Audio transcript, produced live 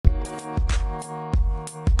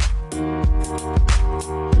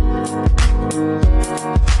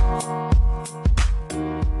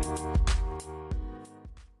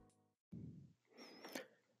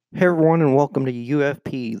Hey everyone, and welcome to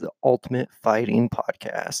UFP, the Ultimate Fighting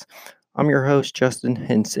Podcast. I'm your host, Justin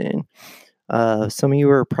Henson. Some of you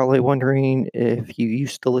are probably wondering if you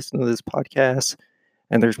used to listen to this podcast,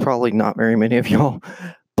 and there's probably not very many of y'all,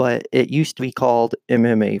 but it used to be called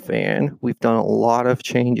MMA Fan. We've done a lot of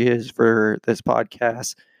changes for this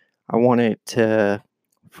podcast. I wanted to,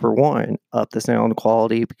 for one, up the sound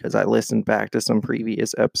quality because I listened back to some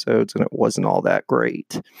previous episodes and it wasn't all that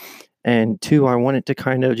great. And two, I wanted to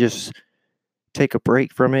kind of just take a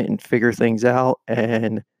break from it and figure things out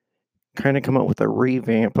and kind of come up with a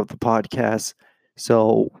revamp of the podcast.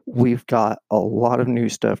 So we've got a lot of new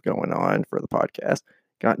stuff going on for the podcast.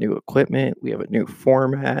 Got new equipment. We have a new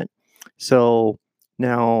format. So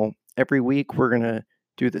now every week we're going to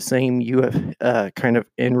do the same kind of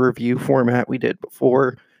in review format we did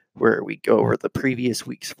before, where we go over the previous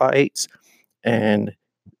week's fights and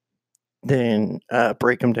then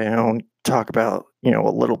break them down, talk about, a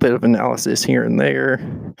little bit of analysis here and there.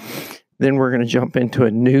 Then we're going to jump into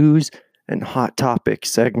a news and hot topic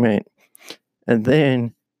segment, and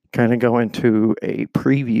then kind of go into a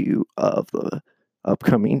preview of the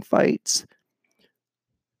upcoming fights.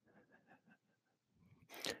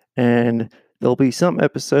 And there'll be some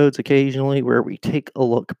episodes occasionally where we take a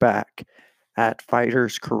look back at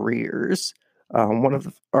fighters' careers. One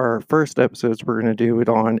of our first episodes we're going to do it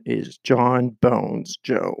on is Jon Bones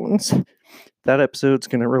Jones. That episode's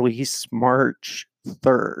going to release March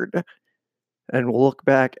 3rd. And we'll look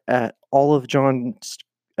back at all of Jon's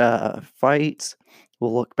fights.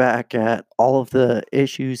 We'll look back at all of the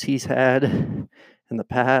issues he's had in the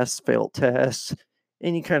past, failed tests,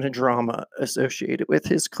 any kind of drama associated with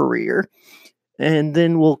his career. And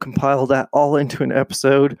then we'll compile that all into an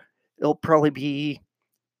episode. It'll probably be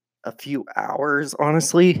a few hours,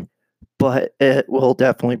 honestly, but it will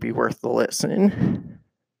definitely be worth the listen.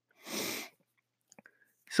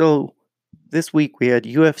 So this week we had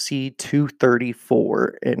UFC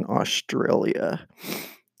 234 in Australia.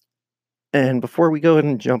 And before we go ahead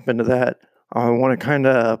and jump into that, I want to kind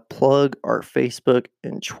of plug our Facebook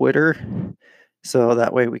and Twitter so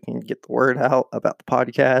that way we can get the word out about the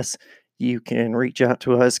podcast. You can reach out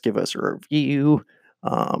to us, give us a review,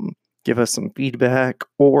 give us some feedback,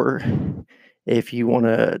 or if you want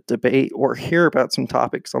to debate or hear about some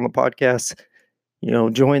topics on the podcast,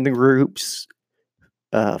 join the groups,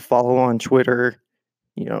 follow on Twitter,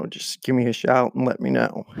 just give me a shout and let me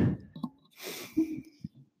know.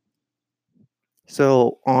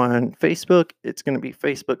 So on Facebook, it's going to be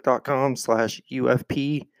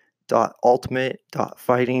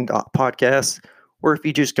facebook.com/ufp.ultimate.fighting.podcast. Or if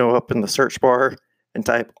you just go up in the search bar and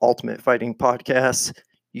type Ultimate Fighting Podcast,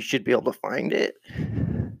 you should be able to find it.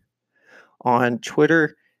 On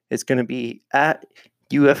Twitter, it's going to be at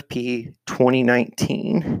UFP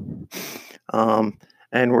 2019.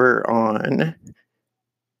 And we're on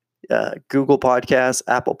Google Podcasts,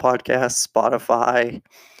 Apple Podcasts, Spotify,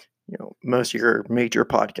 most of your major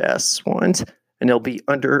podcasts ones, and it'll be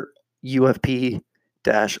under UFP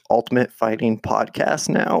Ultimate Fighting Podcast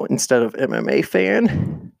now instead of MMA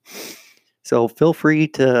Fan. So feel free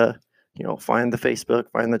to, find the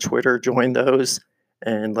Facebook, find the Twitter, join those,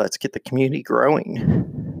 and let's get the community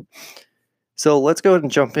growing. So let's go ahead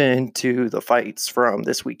and jump into the fights from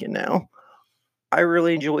this weekend now. I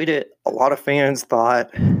really enjoyed it. A lot of fans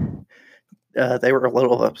thought they were a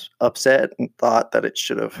little upset and thought that it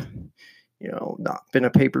should have, not been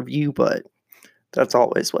a pay-per-view, but that's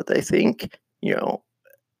always what they think.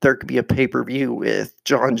 There could be a pay-per-view with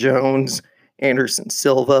Jon Jones, Anderson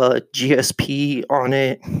Silva, GSP on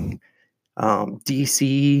it,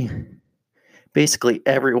 DC, basically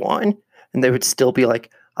everyone, and they would still be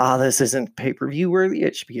like, this isn't pay-per-view worthy.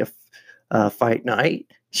 It should be a fight night.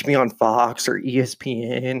 It should be on Fox or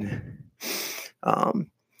ESPN.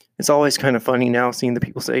 It's always kind of funny now seeing the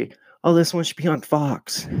people say, this one should be on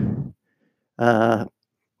Fox. The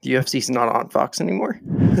UFC's not on Fox anymore.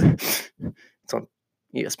 It's on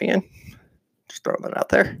ESPN. Just throwing that out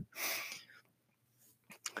there.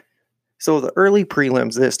 So the early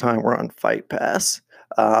prelims this time were on Fight Pass.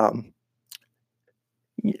 I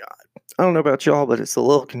don't know about y'all, but it's a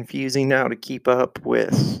little confusing now to keep up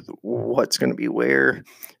with what's going to be where,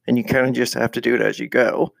 and you kind of just have to do it as you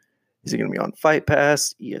go. Is it going to be on Fight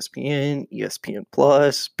Pass, ESPN, ESPN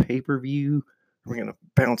Plus, pay-per-view? We're going to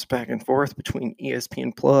bounce back and forth between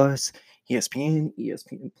ESPN Plus, ESPN,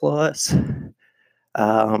 ESPN Plus.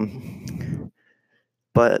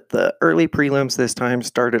 But the early prelims this time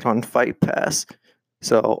started on Fight Pass.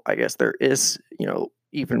 So I guess there is,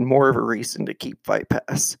 even more of a reason to keep Fight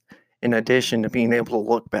Pass, in addition to being able to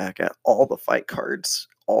look back at all the fight cards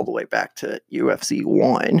all the way back to UFC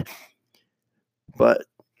 1. But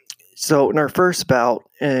So in our first bout,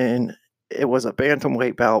 and it was a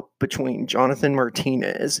bantamweight bout between Jonathan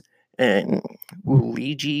Martinez and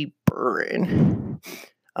Luigi Burin.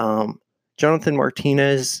 Jonathan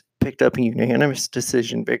Martinez picked up a unanimous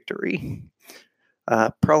decision victory.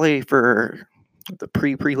 Probably for the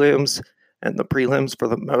prelims and the prelims for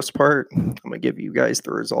the most part. I'm going to give you guys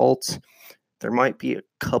the results. There might be a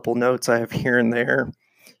couple notes I have here and there.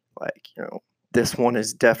 Like, this one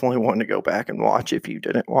is definitely one to go back and watch if you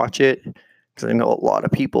didn't watch it. Because I know a lot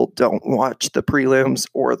of people don't watch the prelims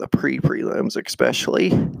or the pre-prelims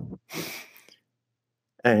especially.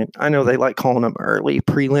 And I know they like calling them early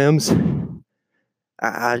prelims.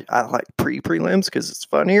 I like pre-prelims because it's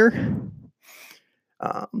funnier.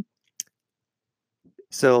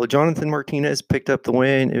 So Jonathan Martinez picked up the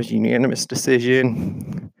win. It was a unanimous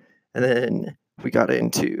decision. And then we got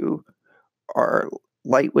into our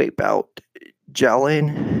lightweight bout,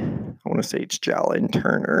 Jalin. I want to say it's Jalin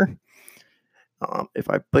Turner. If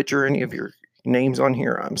I butcher any of your names on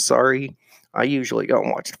here, I'm sorry. I usually go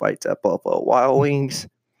and watch fights at Buffalo Wild Wings.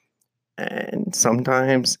 And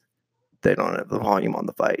sometimes they don't have the volume on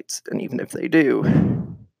the fights. And even if they do,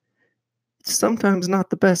 it's sometimes not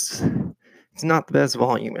the best. It's not the best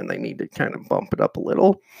volume, and they need to kind of bump it up a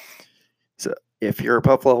little. So if you're a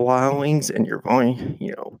Buffalo Wild Wings and you're volume,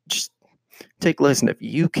 just take a listen. If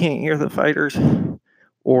you can't hear the fighters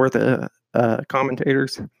or the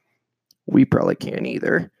commentators, we probably can't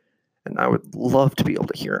either. And I would love to be able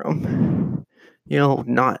to hear them.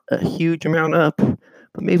 Not a huge amount up,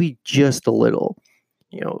 but maybe just a little.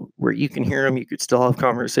 Where you can hear them, you could still have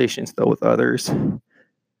conversations, though, with others.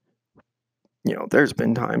 There's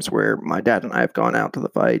been times where my dad and I have gone out to the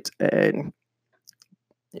fights and,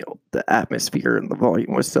 the atmosphere and the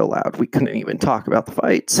volume was so loud we couldn't even talk about the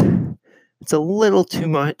fights. It's a little too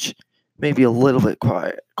much, maybe a little bit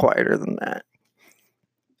quieter than that.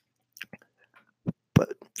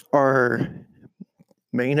 But our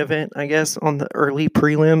main event, I guess, on the early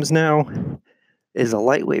prelims now is a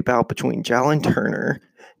lightweight bout between Jalin Turner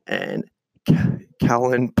and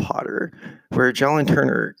Callan Potter, where Jalin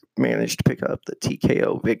Turner managed to pick up the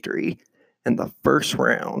TKO victory in the first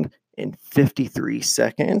round in 53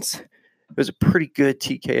 seconds. It was a pretty good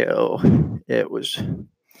TKO. It was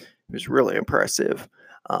really impressive.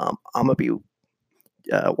 I'm going to be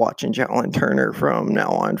watching Jalin Turner from now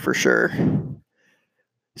on for sure.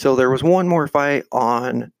 So there was one more fight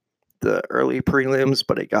on the early prelims,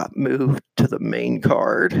 but it got moved to the main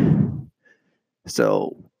card.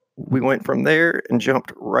 So we went from there and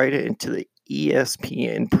jumped right into the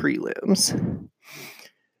ESPN prelims,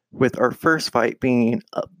 with our first fight being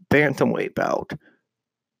a bantamweight bout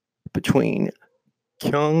between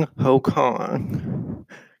Kyung Ho Khan,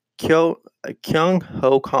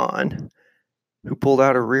 who pulled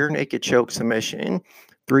out a rear naked choke submission,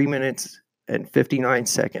 3 minutes and 59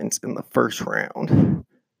 seconds in the first round.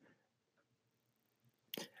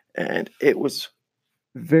 And it was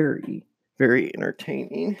very, very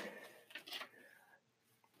entertaining.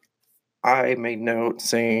 I made note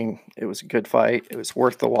saying it was a good fight. It was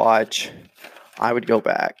worth the watch. I would go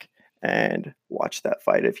back and watch that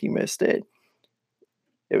fight if you missed it.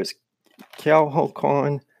 It was Kyung Ho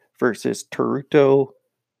Khan versus Teruto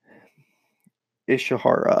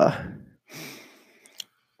Ishihara.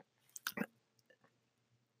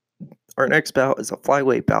 Our next bout is a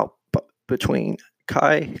flyweight bout between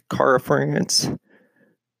Kai Kara-France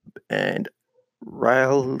and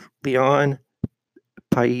Raelion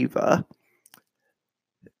Paiva.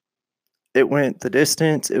 It went the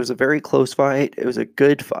distance. It was a very close fight. It was a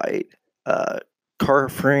good fight.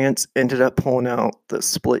 Kara-France ended up pulling out the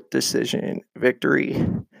split decision victory.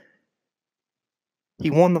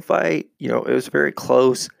 He won the fight. It was very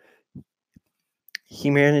close. He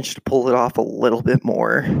managed to pull it off a little bit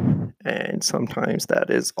more, and sometimes that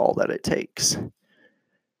is all that it takes.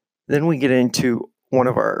 Then we get into one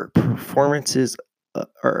of our performances,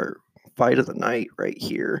 our fight of the night right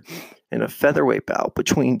here, in a featherweight bout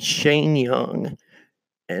between Shane Young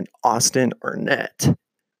and Austin Arnett.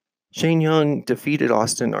 Shane Young defeated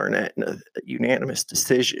Austin Arnett in a unanimous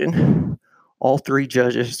decision. All three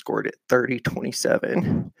judges scored it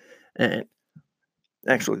 30-27. And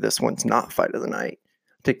actually, this one's not fight of the night.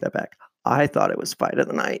 Take that back. I thought it was fight of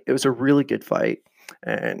the night. It was a really good fight.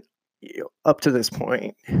 And up to this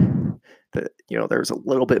point, there was a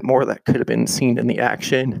little bit more that could have been seen in the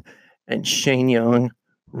action. And Shane Young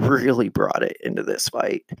really brought it into this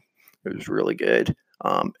fight. It was really good.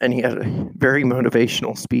 And he had a very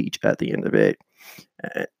motivational speech at the end of it.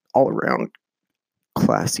 All around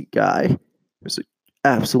classy guy. It was an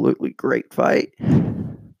absolutely great fight.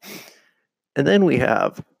 And then we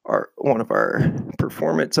have one of our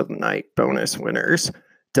Performance of the Night bonus winners,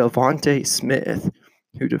 Devonte Smith,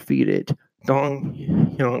 who defeated Dong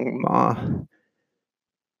Hyung Ma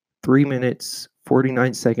 3 minutes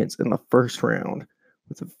 49 seconds in the first round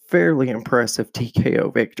with a fairly impressive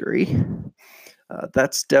TKO victory.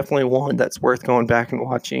 That's definitely one that's worth going back and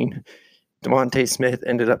watching. Devonte Smith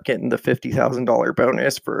ended up getting the $50,000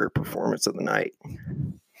 bonus for Performance of the Night.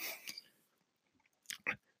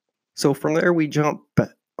 So from there we jump on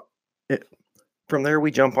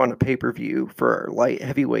a pay-per-view for our light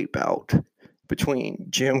heavyweight bout between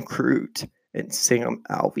Jim Crute and Sam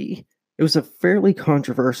Alvey. It was a fairly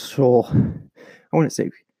controversial, I wouldn't say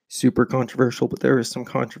super controversial, but there was some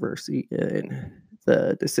controversy in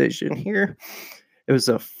the decision here. It was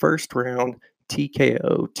a first round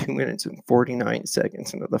TKO, 2 minutes and 49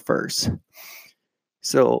 seconds into the first.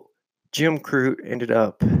 So Jim Crute ended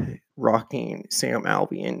up rocking Sam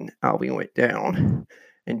Alvey, and Alvey went down.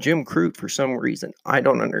 And Jim Crute, for some reason I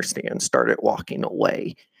don't understand, started walking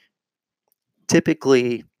away.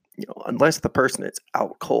 Typically, unless the person is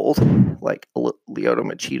out cold, like Lyoto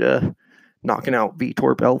Machida knocking out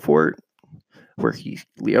Vitor Belfort, where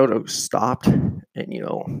Lyoto stopped and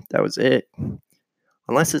that was it.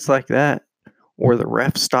 Unless it's like that, or the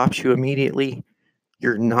ref stops you immediately,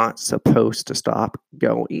 you're not supposed to stop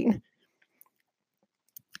going.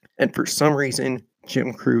 And for some reason,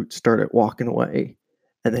 Jim Crute started walking away,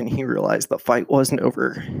 and then he realized the fight wasn't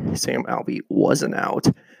over. Sam Alvey wasn't out,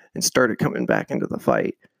 and started coming back into the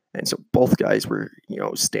fight. And so both guys were,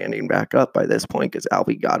 standing back up by this point because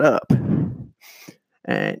Alvey got up.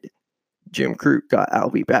 And Jim Crute got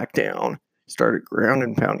Alvey back down, started ground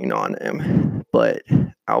and pounding on him. But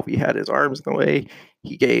Alvey had his arms in the way.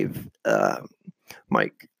 He gave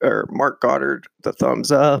Marc Goddard the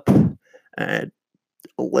thumbs up. And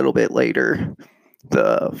a little bit later,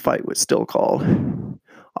 the fight was still called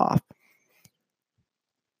off.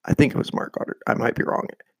 I think it was Marc Goddard. I might be wrong.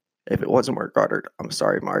 If it wasn't Marc Goddard, I'm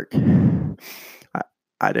sorry, Mark.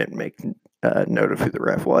 I didn't make a note of who the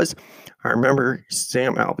ref was. I remember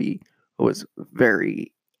Sam Alvey was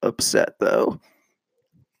very upset, though.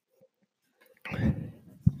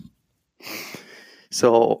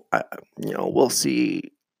 So, we'll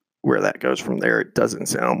see where that goes from there. It doesn't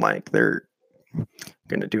sound like they're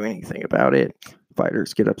going to do anything about it.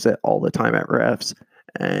 Fighters get upset all the time at refs.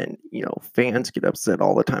 And, fans get upset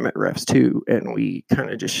all the time at refs too. And we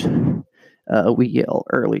kind of just, we yell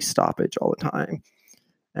early stoppage all the time.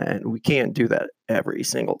 And we can't do that every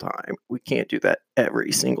single time. We can't do that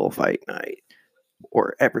every single fight night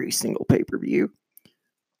or every single pay-per-view.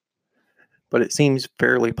 But it seems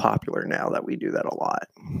fairly popular now that we do that a lot.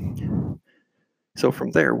 So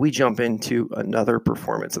from there, we jump into another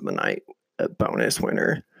Performance of the Night, a bonus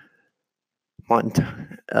winner.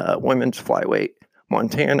 Women's flyweight,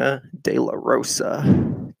 Montana De La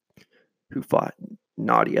Rosa, who fought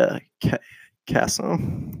Nadia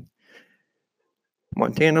Kassem.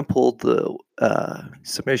 Montana pulled the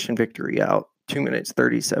submission victory out 2 minutes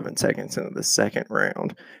 37 seconds into the second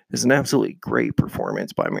round. It's an absolutely great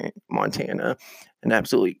performance by Montana, an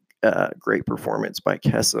absolutely great performance by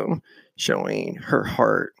Kassem, showing her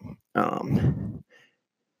heart.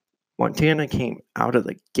 Montana came out of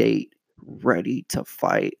the gate ready to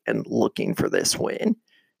fight and looking for this win.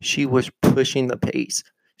 She was pushing the pace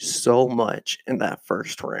so much in that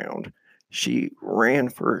first round. She ran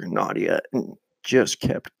for Nadia and just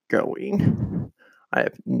kept going. I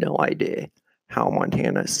have no idea how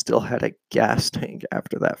Montana still had a gas tank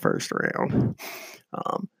after that first round.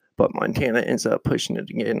 But Montana ends up pushing it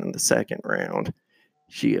again in the second round.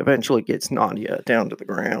 She eventually gets Nadia down to the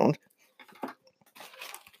ground.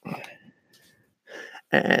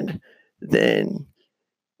 And then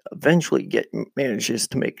eventually manages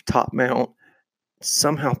to make top mount,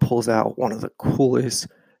 somehow pulls out one of the coolest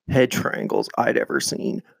head triangles I'd ever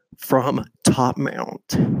seen from top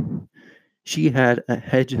mount. She had a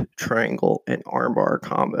head triangle and armbar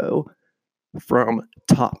combo from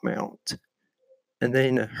top mount. And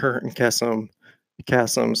then her and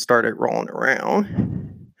Kassem started rolling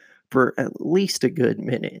around for at least a good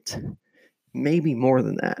minute, maybe more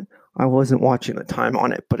than that. I wasn't watching the time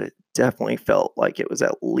on it, but it definitely felt like it was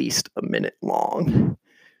at least a minute long.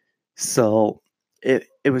 So it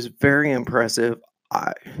was very impressive.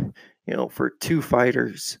 For two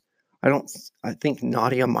fighters, I think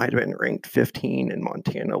Nadia might have been ranked 15 and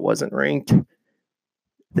Montana wasn't ranked.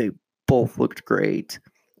 They both looked great.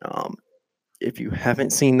 If you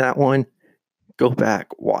haven't seen that one, go back,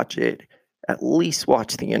 watch it. At least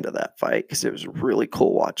watch the end of that fight because it was really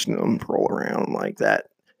cool watching them roll around like that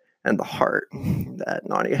and the heart that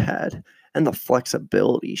Nadia had. and the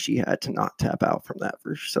flexibility she had to not tap out from that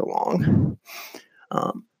for so long.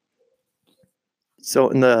 So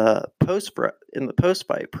in the post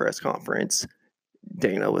fight press conference,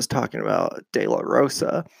 Dana was talking about De La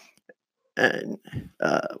Rosa, and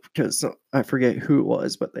because I forget who it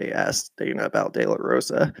was, but they asked Dana about De La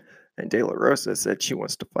Rosa, and De La Rosa said she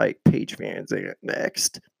wants to fight Paige VanZant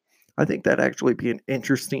next. I think that'd actually be an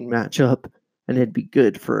interesting matchup, and it'd be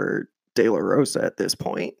good for De La Rosa at this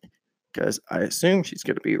point, because I assume she's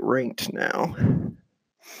going to be ranked now.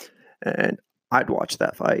 And I'd watch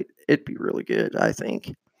that fight. It'd be really good, I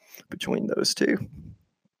think, between those two.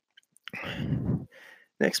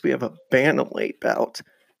 Next, we have a bantamweight bout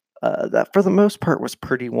that, for the most part, was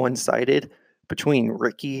pretty one-sided between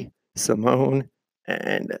Ricky Simone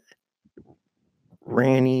and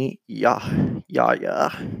Rani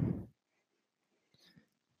Yahya.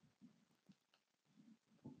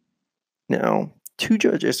 Now, two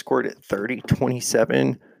judges scored it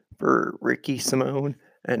 30-27 for Ricky Simone,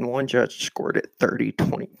 and one judge scored it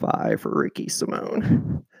 30-25 for Ricky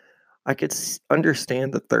Simone. I could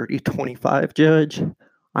understand the 30-25 judge.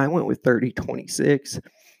 I went with 30-26.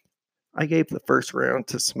 I gave the first round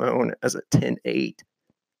to Simone as a 10-8,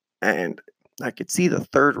 and I could see the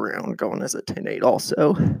third round going as a 10-8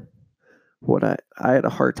 also. What I had a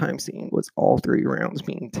hard time seeing was all three rounds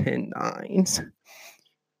being 10-9s.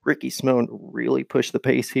 Ricky Simone really pushed the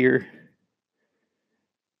pace here,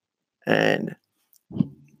 and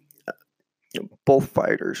both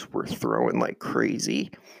fighters were throwing like crazy.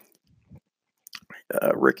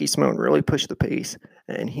 Ricky Simone really pushed the pace,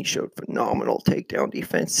 and he showed phenomenal takedown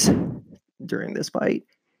defense during this fight.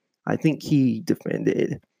 I think he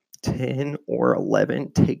defended 10 or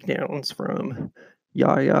 11 takedowns from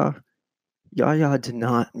Yahya. Yahya did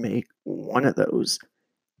not make one of those.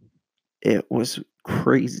 It was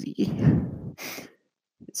crazy.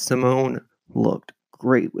 Simone looked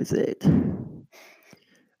great with it.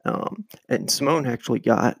 And Simone actually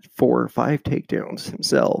got 4 or 5 takedowns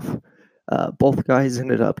himself. Both guys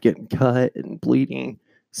ended up getting cut and bleeding.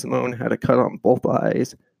 Simone had a cut on both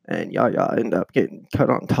eyes, and Yahya ended up getting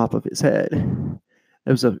cut on top of his head.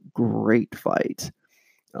 It was a great fight.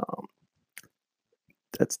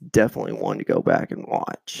 That's definitely one to go back and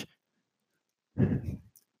watch.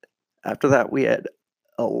 After that, we had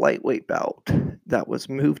a lightweight bout that was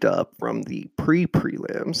moved up from the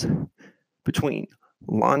prelims between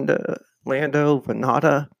Lando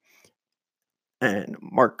Vannata and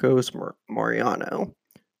Marcos Mariano.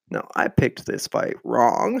 Now, I picked this fight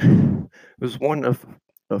wrong. It was one of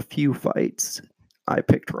a few fights I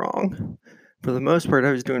picked wrong. For the most part,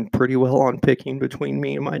 I was doing pretty well on picking between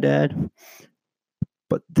me and my dad.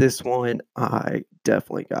 But this one, I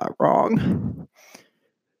definitely got wrong.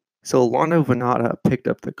 So, Lando Vannata picked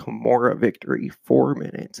up the Kimura victory 4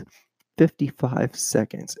 minutes, 55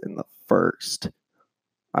 seconds in the first.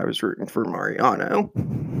 I was rooting for Mariano.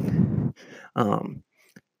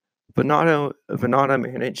 Vannata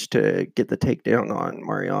managed to get the takedown on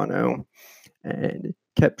Mariano and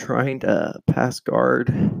kept trying to pass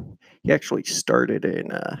guard. He actually started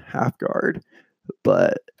in half guard,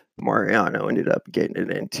 but Mariano ended up getting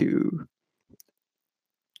it into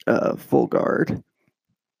full guard.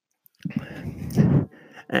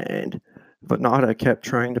 And Vannata kept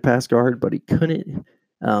trying to pass guard, but he couldn't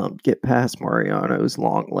get past Mariano's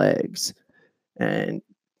long legs. And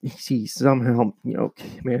he somehow,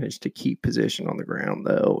 managed to keep position on the ground,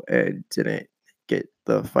 though, and didn't get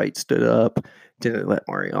the fight stood up, didn't let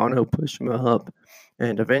Mariano push him up,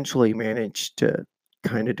 and eventually managed to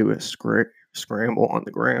kind of do a scramble on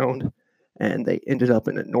the ground, and they ended up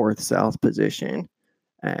in a north-south position.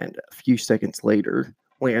 And a few seconds later,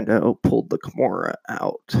 Lando pulled the Kimura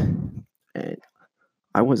out, and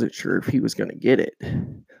I wasn't sure if he was going to get it.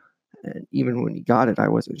 And even when he got it, I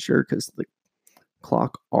wasn't sure because the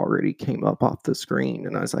clock already came up off the screen,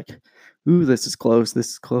 and I was like, ooh, this is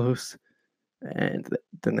close. And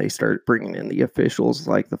then they started bringing in the officials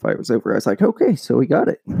like the fight was over. I was like, okay, so he got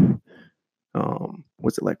it.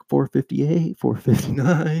 Was it like 4:58,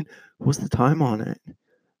 4:59? What's the time on it?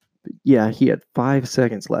 But yeah, he had 5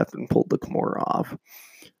 seconds left and pulled the Kimura off.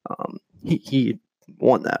 He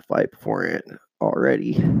won that fight beforehand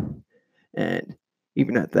already. And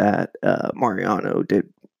even at that, Mariano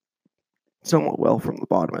did somewhat well from the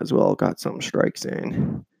bottom as well, got some strikes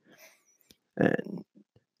in. And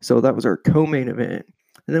so that was our co-main event.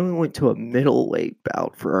 And then we went to a middleweight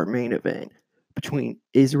bout for our main event between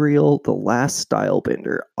Israel, the last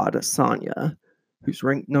stylebender, Adesanya, who's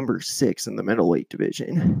ranked number 6 in the middleweight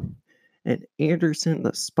division, and Anderson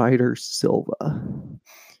the Spider Silva.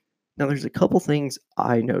 Now, there's a couple things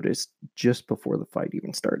I noticed just before the fight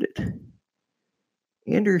even started.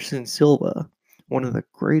 Anderson Silva, one of the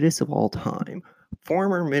greatest of all time,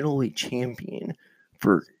 former middleweight champion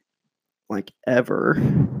for like ever,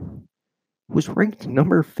 was ranked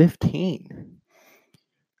number 15.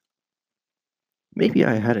 Maybe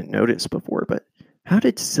I hadn't noticed before, but how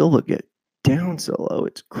did Silva get down so low?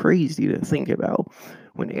 It's crazy to think about.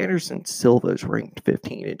 When Anderson Silva is ranked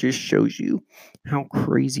 15, it just shows you how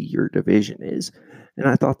crazy your division is. And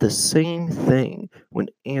I thought the same thing when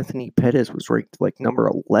Anthony Pettis was ranked like number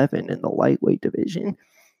 11 in the lightweight division.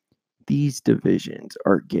 These divisions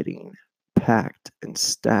are getting packed and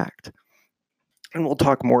stacked. And we'll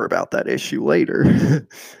talk more about that issue later.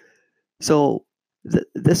 So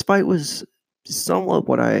this fight was somewhat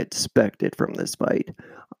what I expected from this fight.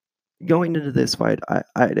 Going into this fight, I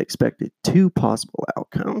had expected two possible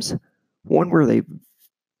outcomes. One where they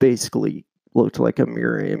basically looked like a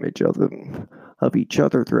mirror image of each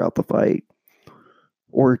other throughout the fight,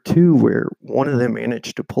 or two where one of them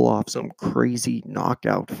managed to pull off some crazy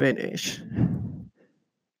knockout finish.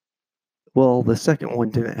 Well, the second one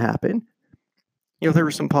didn't happen. There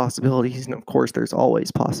were some possibilities, and of course, there's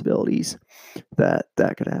always possibilities that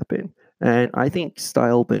could happen. And I think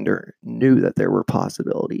Stylebender knew that there were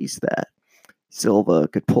possibilities that Silva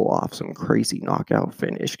could pull off some crazy knockout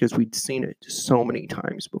finish, because we'd seen it so many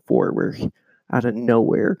times before where out of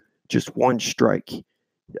nowhere, just one strike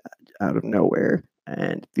out of nowhere,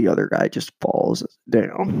 and the other guy just falls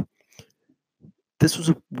down. This was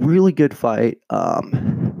a really good fight.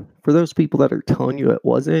 For those people that are telling you it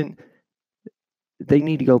wasn't, they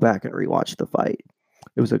need to go back and rewatch the fight.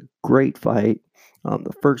 It was a great fight.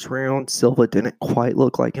 The first round, Silva didn't quite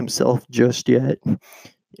look like himself just yet, and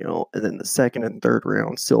then the second and third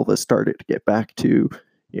round, Silva started to get back to,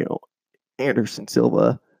 Anderson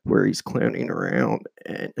Silva, where he's clowning around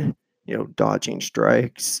and, dodging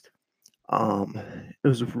strikes. It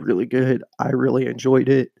was really good. I really enjoyed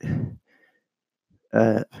it.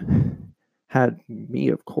 Had me,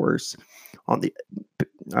 of course,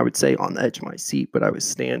 I would say on the edge of my seat, but I was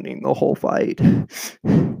standing the whole fight.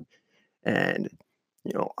 And,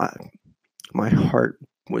 my heart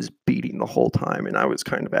was beating the whole time, and I was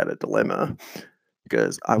kind of at a dilemma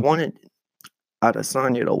because I wanted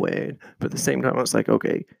Adesanya to win, but at the same time, I was like,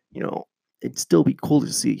 okay, it'd still be cool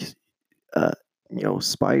to see,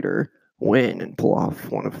 Spider win and pull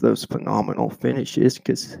off one of those phenomenal finishes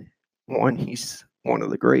because, one, he's one of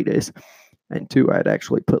the greatest, and two, I'd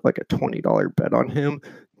actually put like a $20 bet on him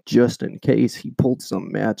just in case he pulled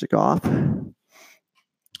some magic off.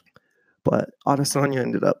 But Adesanya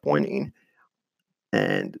ended up winning,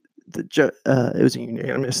 and it was a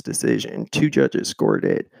unanimous decision. Two judges scored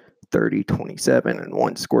it 30-27, and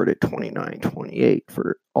one scored it 29-28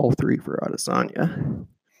 for all three for Adesanya.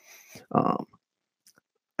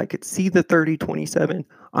 I could see the 30-27.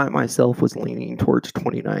 I myself was leaning towards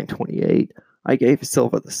 29-28. I gave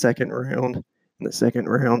Silva the second round. In the second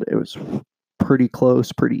round, it was pretty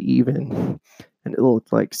close, pretty even, and it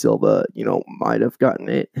looked like Silva, might have gotten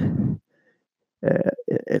it.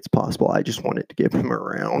 It's possible. I just wanted to give him a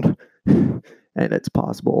round, and it's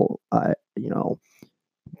possible.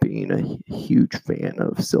 Being a huge fan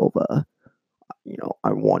of Silva,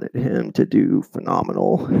 I wanted him to do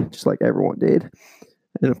phenomenal, just like everyone did.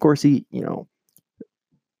 And of course, it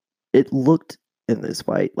looked in this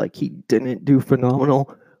fight like he didn't do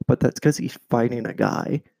phenomenal, but that's because he's fighting a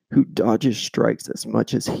guy who dodges strikes as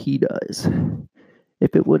much as he does.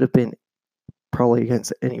 If it would have been probably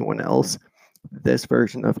against anyone else, this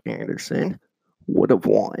version of Anderson would have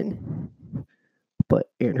won.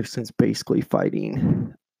 But Anderson's basically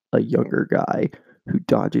fighting a younger guy who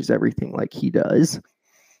dodges everything like he does.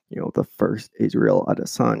 The first Israel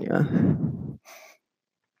Adesanya,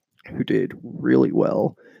 who did really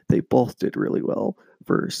well. They both did really well.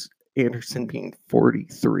 Versus Anderson being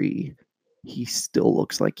 43, he still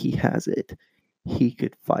looks like he has it. He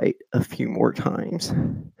could fight a few more times.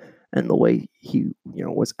 And the way he,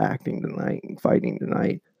 was acting tonight and fighting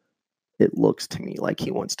tonight, it looks to me like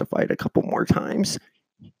he wants to fight a couple more times.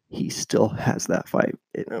 He still has that fight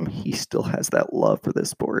in him. He still has that love for the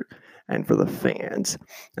sport and for the fans,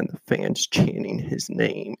 and the fans chanting his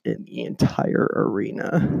name in the entire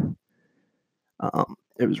arena.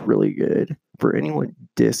 It was really good. For anyone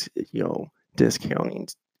discounting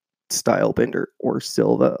Stylebender or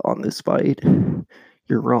Silva on this fight,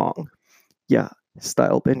 you're wrong. Yeah,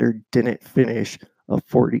 Stylebender didn't finish a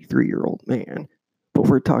 43-year-old man, but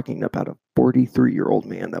we're talking about a 43-year-old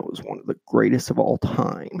man that was one of the greatest of all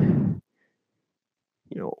time.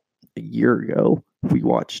 A year ago, we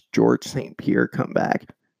watched George St. Pierre come back,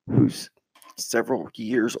 who's several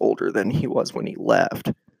years older than he was when he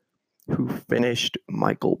left, who finished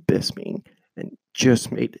Michael Bisping and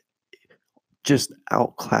just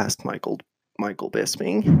outclassed Michael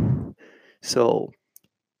Bisping. So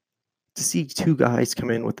to see two guys come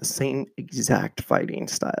in with the same exact fighting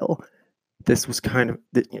style, this was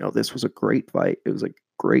this was a great fight. It was a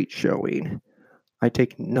great showing. I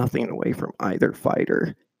take nothing away from either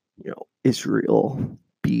fighter. Israel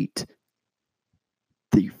beat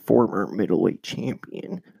the former middleweight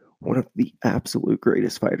champion, one of the absolute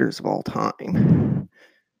greatest fighters of all time.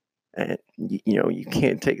 And, you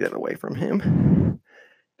can't take that away from him.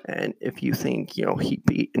 And if you think, he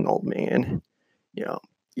beat an old man,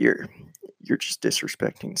 you're just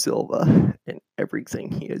disrespecting Silva and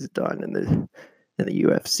everything he has done in the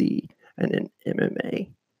UFC and in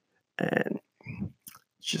MMA. And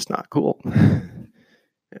it's just not cool.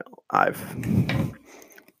 I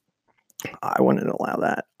wouldn't allow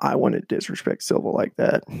that. I wouldn't disrespect Silva like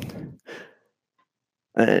that.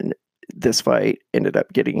 And this fight ended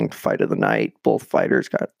up getting fight of the night. Both fighters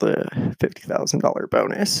got the $50,000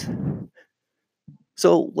 bonus.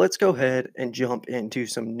 So let's go ahead and jump into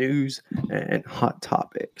some news and hot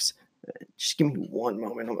topics. Just give me one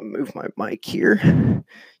moment. I'm going to move my mic here.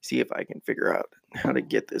 See if I can figure out how to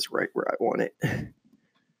get this right where I want it.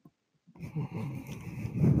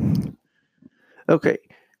 Okay,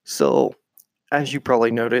 so as you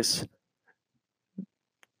probably noticed,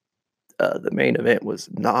 the main event was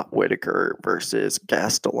not Whittaker versus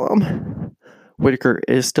Gastelum. Whittaker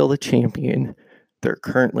is still the champion. They're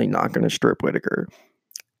currently not going to strip Whittaker.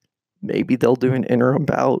 Maybe they'll do an interim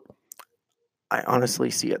bout. I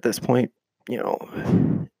honestly see at this point,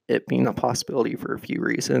 it being a possibility for a few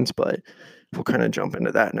reasons, but we'll kind of jump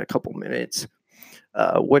into that in a couple minutes.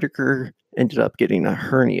 Whittaker ended up getting a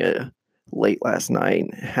hernia late last night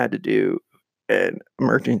and had to do an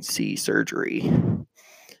emergency surgery,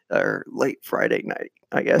 or late Friday night,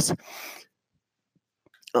 I guess.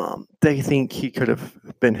 They think he could have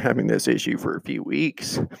been having this issue for a few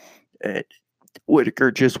weeks, and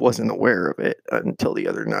Whittaker just wasn't aware of it until the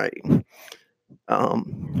other night.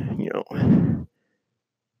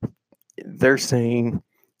 They're saying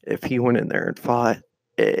if he went in there and fought,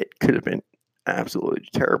 it could have been absolutely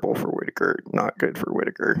terrible for Whittaker, not good for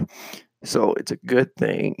Whittaker. So it's a good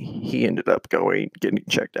thing he ended up getting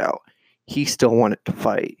checked out. He still wanted to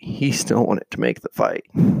fight. He still wanted to make the fight.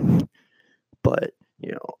 But,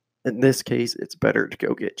 in this case, it's better to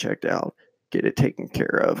go get checked out, get it taken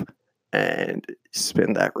care of, and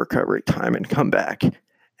spend that recovery time and come back,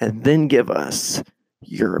 and then give us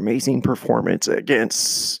your amazing performance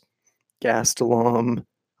against Gastelum,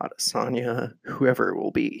 Adesanya, whoever it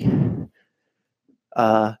will be.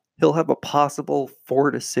 He'll have a possible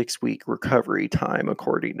 4 to 6 week recovery time,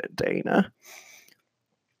 according to Dana.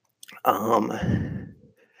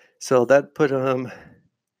 So that put him,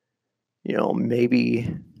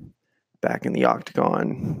 maybe back in the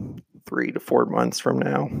octagon 3 to 4 months from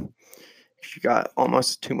now. You got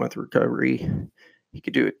almost a 2-month recovery. He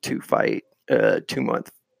could do a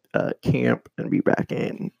 2-month camp and be back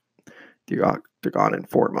in the octagon in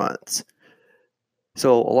 4 months.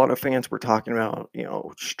 So a lot of fans were talking about,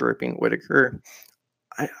 stripping Whittaker.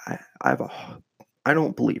 I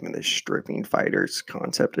don't believe in this stripping fighters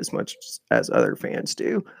concept as much as other fans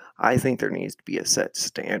do. I think there needs to be a set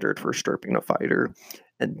standard for stripping a fighter,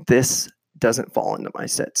 and this doesn't fall into my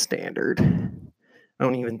set standard. I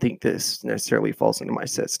don't even think this necessarily falls into my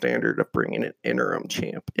set standard of bringing an interim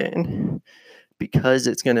champ in, because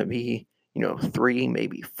it's going to be, 3,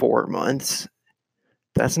 maybe 4 months.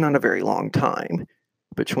 That's not a very long time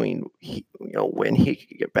between, when he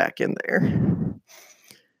could get back in there.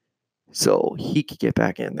 So he could get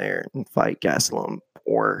back in there and fight Gastelum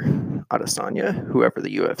or Adesanya, whoever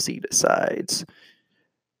the UFC decides,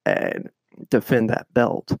 and defend that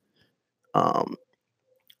belt.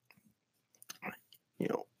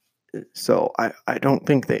 So I don't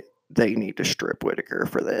think that they need to strip Whittaker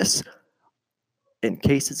for this. In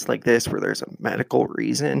cases like this where there's a medical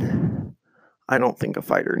reason, I don't think a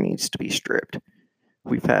fighter needs to be stripped.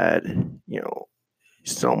 We've had,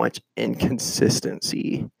 so much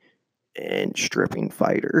inconsistency in stripping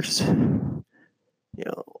fighters.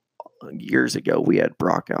 Years ago, we had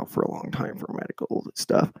Brock out for a long time for medical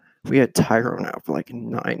stuff. We had Tyrone out for like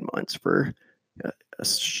 9 months for a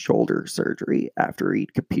shoulder surgery after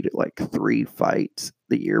he'd competed like 3 fights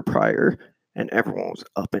the year prior, and everyone was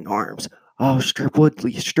up in arms. Oh, strip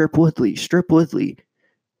Woodley, strip Woodley, strip Woodley.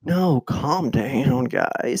 No, calm down,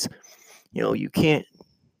 guys. You can't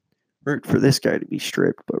root for this guy to be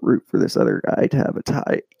stripped, but root for this other guy to have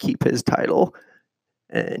keep his title,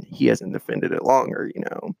 and he hasn't defended it longer.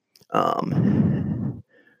 Conor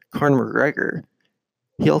McGregor,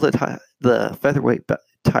 he held the featherweight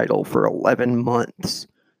title for 11 months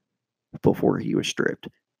before he was stripped.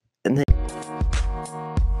 And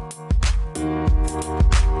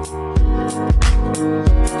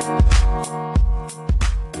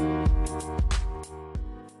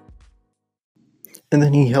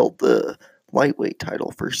then he held the lightweight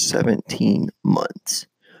title for 17 months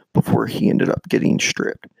before he ended up getting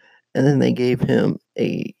stripped. And then they gave him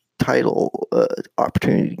a title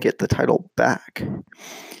opportunity to get the title back.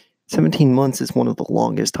 17 months is one of the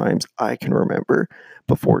longest times I can remember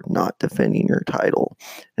before not defending your title.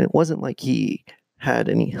 And it wasn't like he had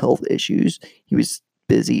any health issues. He was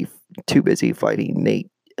too busy fighting Nate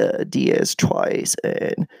Diaz twice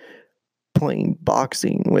and playing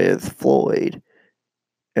boxing with Floyd,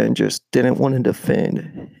 and just didn't want to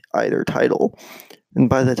defend either title. And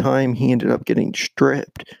by the time he ended up getting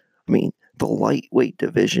stripped, I mean, the lightweight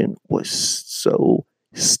division was so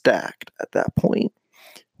stacked at that point.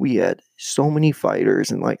 We had so many fighters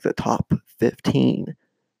in like the top 15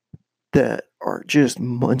 that are just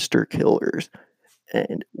monster killers.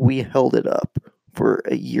 And we held it up for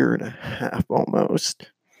a year and a half almost.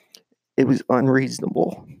 It was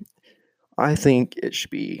unreasonable. I think it should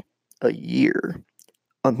be a year,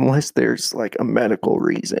 unless there's like a medical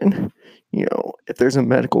reason. You know, if there's a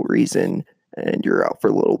medical reason and you're out for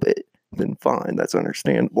a little bit, then fine, that's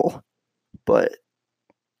understandable. But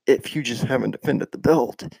if you just haven't defended the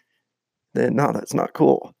belt, then no, that's not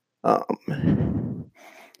cool.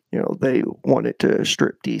 They wanted to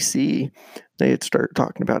strip DC. They had started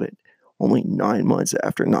talking about it only 9 months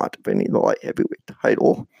after not defending the light heavyweight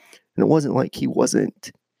title. And it wasn't like he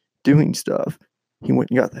wasn't doing stuff. He went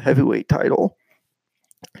and got the heavyweight title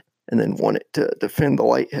and then wanted to defend the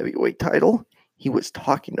light heavyweight title. He was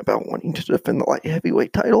talking about wanting to defend the light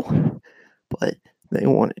heavyweight title, but they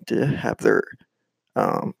wanted to have their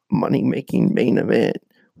money-making main event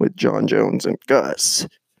with Jon Jones and Gus,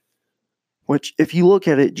 which, if you look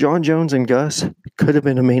at it, Jon Jones and Gus could have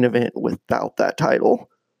been a main event without that title.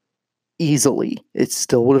 Easily. It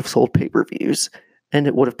still would have sold pay-per-views, and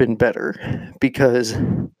it would have been better, because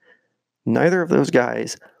neither of those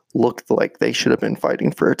guys looked like they should have been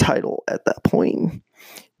fighting for a title at that point.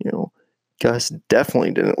 Gus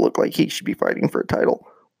definitely didn't look like he should be fighting for a title.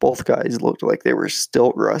 Both guys looked like they were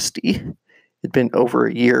still rusty. It'd been over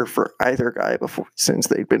a year for either guy since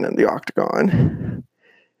they'd been in the octagon.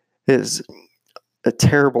 It is a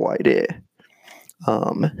terrible idea.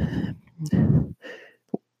 And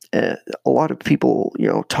a lot of people,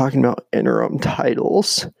 talking about interim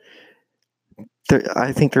titles.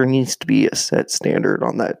 I think there needs to be a set standard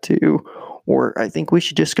on that too. Or I think we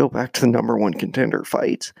should just go back to the number one contender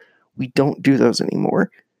fights. We don't do those anymore.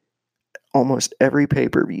 Almost every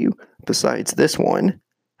pay-per-view, besides this one,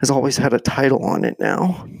 has always had a title on it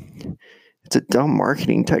now. It's a dumb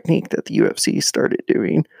marketing technique that the UFC started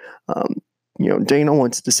doing. Dana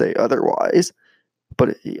wants to say otherwise,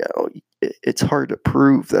 but it's hard to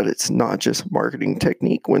prove that it's not just marketing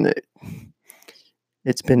technique when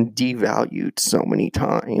it's been devalued so many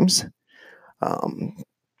times.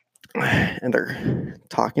 And they're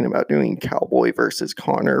talking about doing Cowboy versus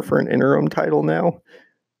Conor for an interim title now.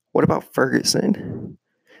 What about Ferguson?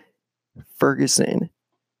 Ferguson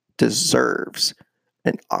deserves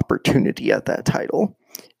an opportunity at that title.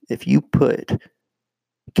 If you put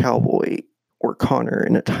Cowboy or Conor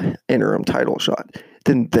in an interim title shot,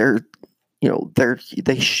 then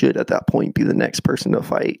they should at that point be the next person to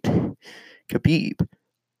fight Khabib.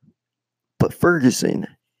 But Ferguson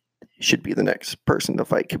should be the next person to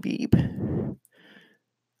fight Khabib.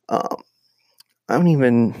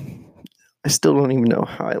 I still don't even know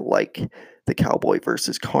how I like the Cowboy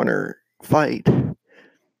versus Conor fight,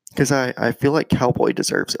 because I feel like Cowboy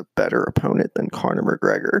deserves a better opponent than Conor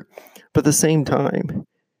McGregor. But at the same time,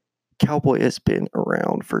 Cowboy has been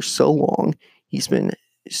around for so long. He's been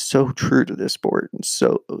so true to this sport and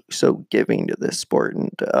so giving to this sport and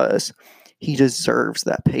to us. He deserves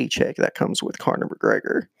that paycheck that comes with Conor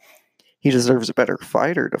McGregor. He deserves a better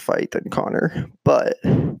fighter to fight than Conor, but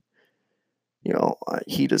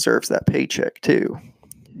he deserves that paycheck too.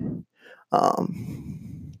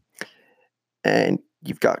 And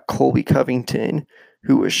you've got Colby Covington,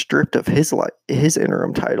 who was stripped of his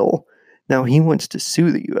interim title. Now he wants to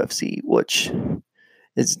sue the UFC, which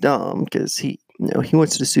is dumb, because he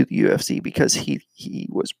wants to sue the UFC because he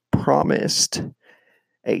was promised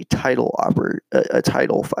a title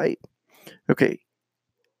fight. Okay,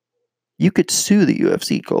 you could sue the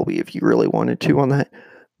UFC, Colby, if you really wanted to on that,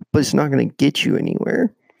 but it's not going to get you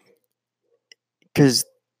anywhere, because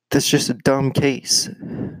that's just a dumb case.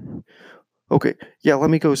 Okay, yeah, let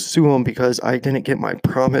me go sue him because I didn't get my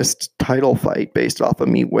promised title fight based off of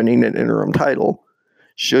me winning an interim title.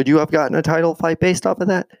 Should you have gotten a title fight based off of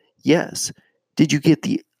that? Yes. Did you get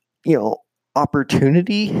the,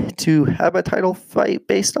 opportunity to have a title fight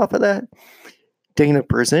based off of that? Dana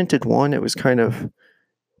presented one. It was kind of,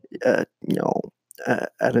 at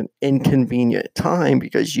an inconvenient time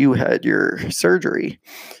because you had your surgery.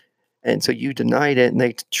 And so you denied it and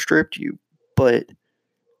they stripped you. But,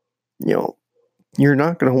 you're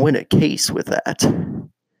not going to win a case with that.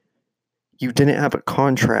 You didn't have a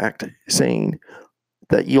contract saying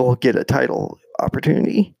that you'll get a title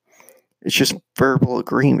opportunity. It's just verbal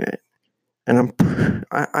agreement. And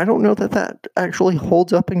I don't know that actually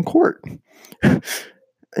holds up in court.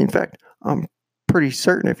 In fact, I'm pretty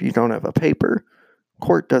certain if you don't have a paper,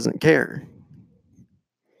 court doesn't care.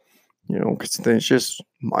 Because then it's just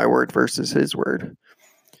my word versus his word.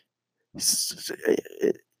 It's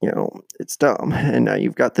dumb. And now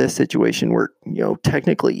you've got this situation where,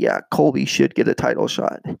 technically, yeah, Colby should get a title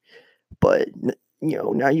shot. But,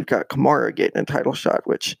 now you've got Kamaru getting a title shot,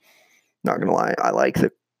 which, not going to lie, I like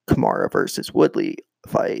the Kamaru versus Woodley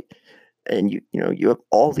fight. And, you have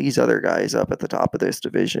all these other guys up at the top of this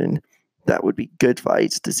division that would be good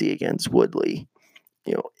fights to see against Woodley.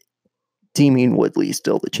 Deeming Woodley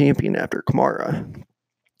still the champion after Kamaru.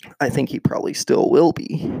 I think he probably still will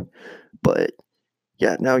be. But,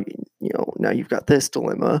 yeah, now you've got this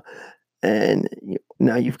dilemma. And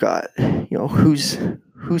now you've got, who's going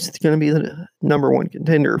to be the number one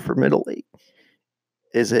contender for middleweight?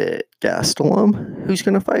 Is it Gastelum who's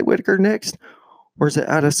going to fight Whitaker next? Or is it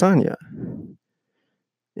Adesanya?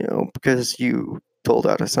 Because you told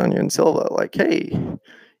Adesanya and Silva, like, hey,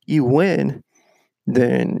 you win,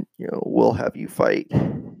 then, we'll have you fight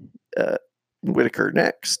Whitaker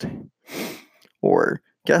next. Or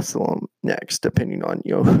Gastelum next, depending on,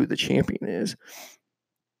 who the champion is.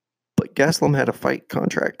 But Gastelum had a fight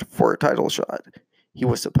contract for a title shot. He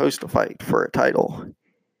was supposed to fight for a title.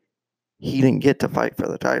 He didn't get to fight for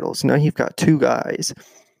the title. So now you've got two guys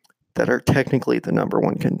that are technically the number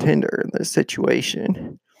one contender in this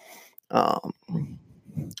situation.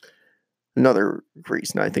 Another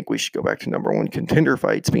reason I think we should go back to number one contender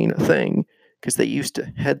fights being a thing, because they used to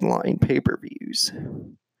headline pay-per-views.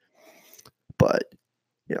 But,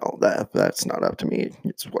 that's not up to me.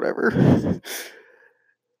 It's whatever.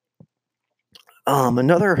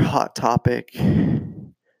 Another hot topic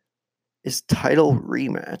is title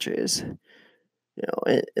rematches.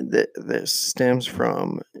 This stems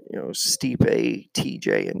from, Stipe,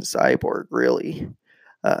 TJ, and Cyborg, really.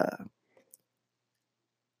 A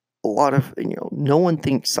lot of, no one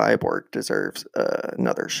thinks Cyborg deserves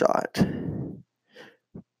another shot.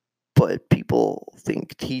 But people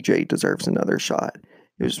think TJ deserves another shot.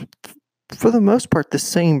 It was, for the most part, the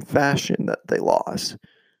same fashion that they lost.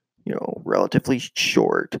 Relatively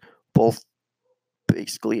short, both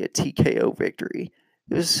basically a TKO victory.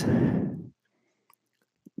 It was,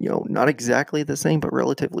 not exactly the same, but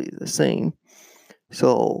relatively the same.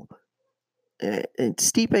 So, and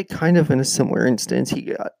Stipe kind of in a similar instance, he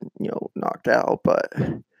got, knocked out, but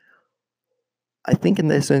I think in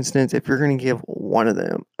this instance, if you're going to give one of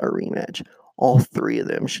them a rematch, all three of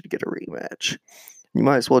them should get a rematch. You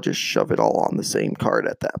might as well just shove it all on the same card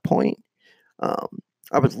at that point.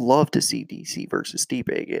 I would love to see DC versus Stipe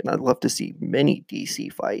again. I'd love to see many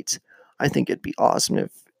DC fights. I think it'd be awesome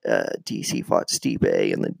if DC fought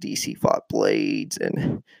Stipe and then DC fought Blades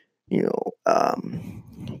and,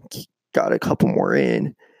 got a couple more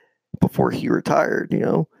in before he retired,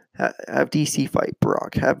 Have DC fight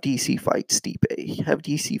Brock, have DC fight Stipe, have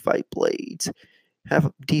DC fight Blades,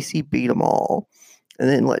 have DC beat them all, and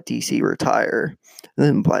then let DC retire. And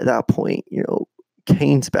then by that point,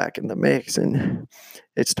 Kane's back in the mix, and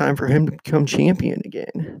it's time for him to become champion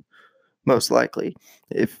again. Most likely,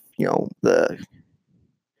 if the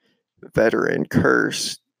veteran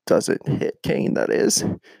curse doesn't hit Kane, that is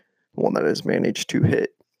one that has managed to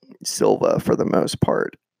hit Silva for the most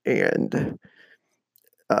part, and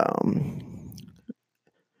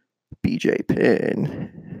BJ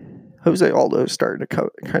Penn. Jose Aldo's starting to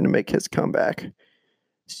kind of make his comeback.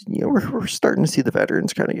 We're starting to see the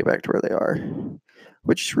veterans kind of get back to where they are,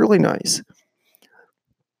 which is really nice.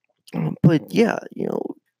 But yeah,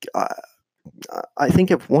 I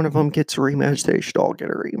think if one of them gets a rematch, they should all get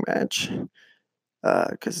a rematch,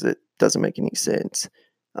 because it doesn't make any sense.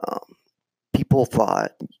 People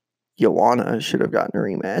thought Joanna should have gotten a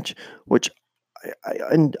rematch, which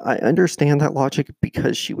I understand that logic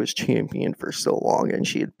because she was champion for so long and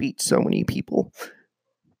she had beat so many people.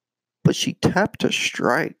 But she tapped to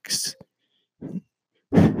strikes.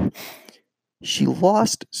 She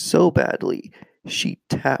lost so badly, she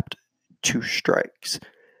tapped 2 strikes.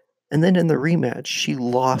 And then in the rematch, she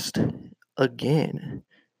lost again.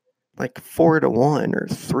 like 4-1 or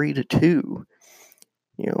 3-2.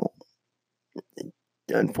 You know,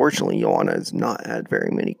 unfortunately, Joanna has not had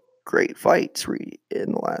very many great fights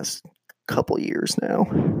in the last couple years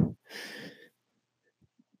now.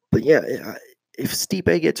 But yeah, if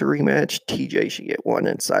Stipe gets a rematch, TJ should get one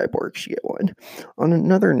and Cyborg should get one. On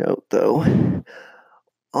another note, though,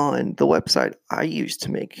 on the website I use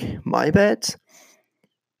to make my bets,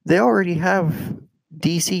 they already have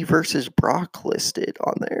DC versus Brock listed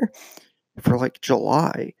on there for like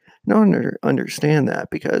July. I don't understand that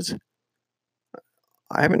because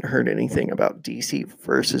I haven't heard anything about DC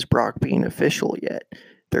versus Brock being official yet.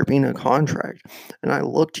 There being a contract. And I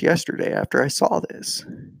looked yesterday after I saw this.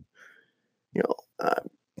 You know,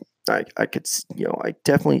 I could, I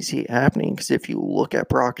definitely see it happening because if you look at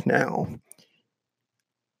Brock now,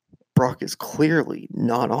 Brock is clearly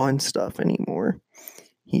not on stuff anymore.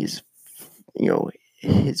 He's,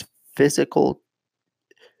 his physical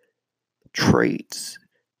traits,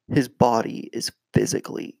 his body is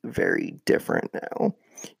physically very different now.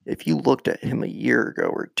 If you looked at him a year ago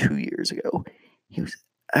or 2 years ago, he was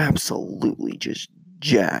absolutely just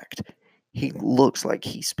jacked. He looked like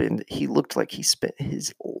he spent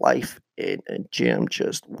his life in a gym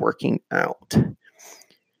just working out.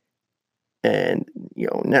 And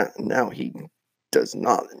now he does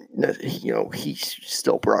not, he's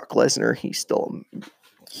still Brock Lesnar. He's still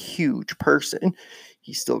a huge person.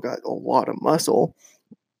 He's still got a lot of muscle,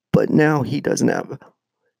 but now he doesn't have,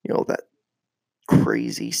 that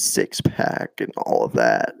crazy six-pack and all of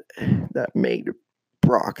that made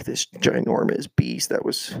Brock this ginormous beast that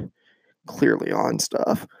was clearly on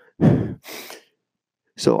stuff.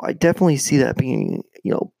 So I definitely see that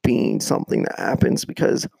being something that happens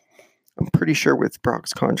because I'm pretty sure with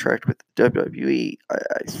Brock's contract with the WWE,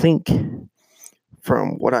 I think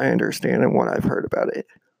from what I understand and what I've heard about it,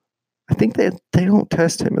 I think they don't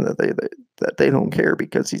test him and that they don't care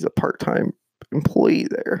because he's a part-time employee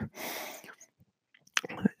there.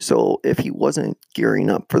 So if he wasn't gearing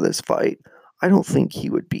up for this fight, I don't think he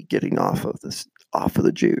would be getting off of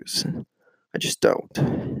the juice. I just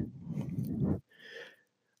don't.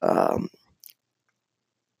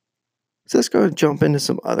 So let's go and jump into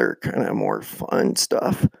some other kind of more fun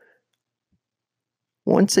stuff.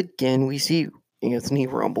 Once again, we see Anthony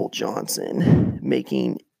Rumble Johnson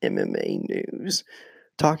making MMA news,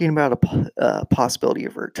 talking about a possibility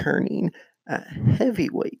of returning at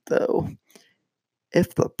heavyweight, though.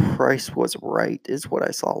 If the price was right, is what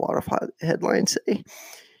I saw a lot of headlines say.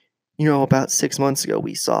 About 6 months ago,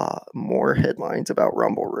 we saw more headlines about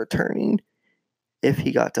Rumble returning if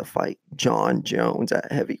he got to fight Jon Jones at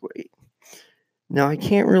heavyweight. Now, I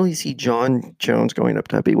can't really see Jon Jones going up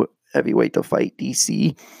to heavyweight to fight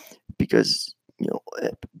DC because,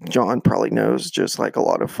 Jon probably knows, just like a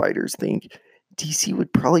lot of fighters think, DC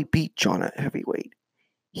would probably beat Jon at heavyweight.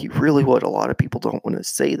 He really would. A lot of people don't want to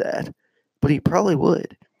say that, but he probably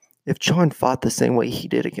would. If Jon fought the same way he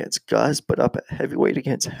did against Gus, but up at heavyweight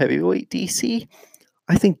against heavyweight DC,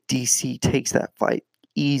 I think DC takes that fight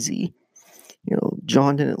easy.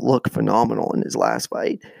 Jon didn't look phenomenal in his last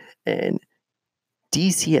fight, and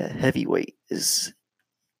DC at heavyweight is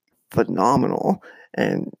phenomenal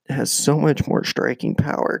and has so much more striking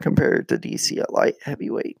power compared to DC at light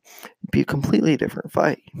heavyweight. It'd be a completely different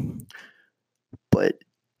fight. But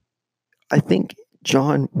I think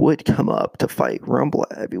Jon would come up to fight Rumble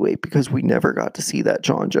at heavyweight because we never got to see that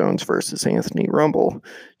Jon Jones versus Anthony Rumble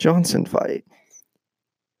Johnson fight.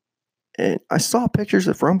 And I saw pictures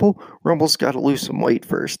of Rumble. Rumble's got to lose some weight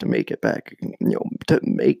first to make it back, to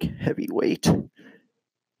make heavyweight.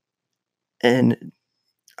 And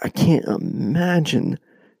I can't imagine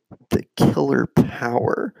the killer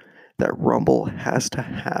power that Rumble has to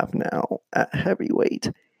have now at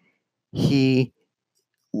heavyweight. He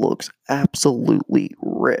looks absolutely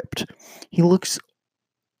ripped. He looks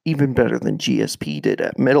even better than GSP did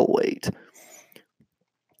at middleweight.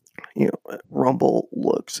 Rumble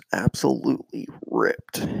looks absolutely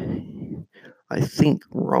ripped. I think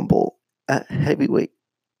Rumble at heavyweight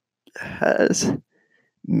has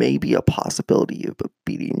maybe a possibility of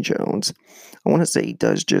beating Jones. I want to say he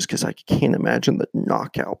does just because I can't imagine the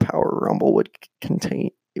knockout power Rumble would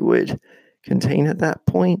contain at that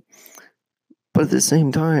point. But at the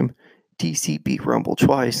same time, DC beat Rumble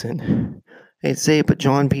twice, and I'd say it, but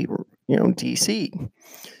Jon beat DC.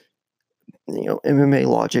 MMA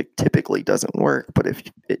logic typically doesn't work, but if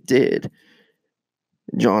it did,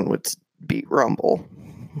 Jon would beat Rumble.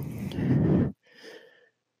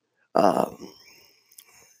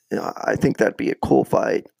 I think that'd be a cool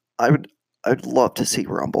fight. I'd love to see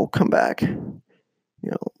Rumble come back.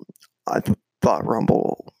 I thought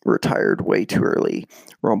Rumble retired way too early.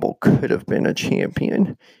 Rumble could have been a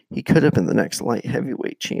champion. He could have been the next light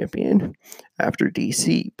heavyweight champion after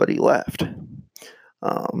DC, but he left.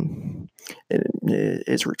 And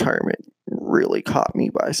his retirement really caught me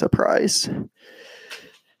by surprise.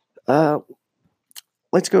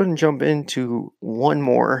 Let's go ahead and jump into one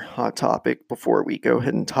more hot topic before we go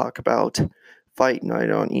ahead and talk about Fight Night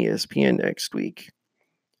on ESPN next week.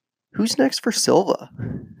 Who's next for Silva?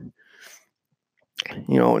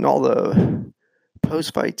 And all the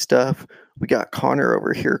post-fight stuff, we got Conor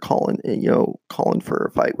over here calling for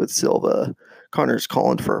a fight with Silva. Conor's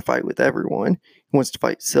calling for a fight with everyone. He wants to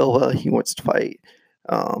fight Silva. He wants to fight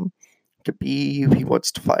Khabib. He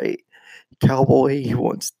wants to fight Cowboy. He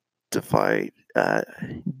wants to fight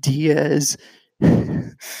Diaz.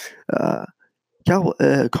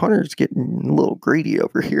 Conor's getting a little greedy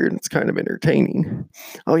over here, and it's kind of entertaining.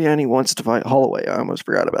 Oh yeah, and he wants to fight Holloway. I almost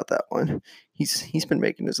forgot about that one. He's been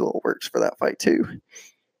making his little works for that fight too.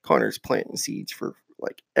 Conor's planting seeds for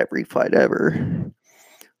like every fight ever.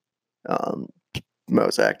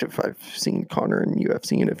 Most active I've seen Conor in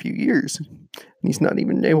UFC in a few years. And he's not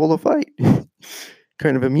even able to fight.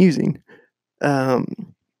 Kind of amusing.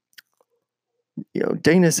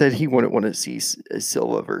 Dana said he wouldn't want to see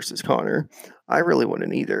Silva versus Conor. I really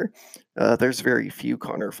wouldn't either. There's very few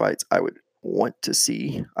Conor fights I would want to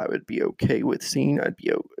see. I would be okay with seeing. I'd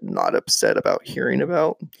be not upset about hearing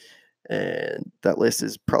about. And that list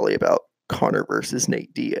is probably about Conor versus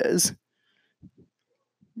Nate Diaz.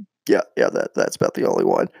 Yeah, that's about the only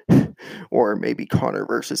one. Or maybe Conor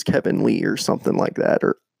versus Kevin Lee or something like that,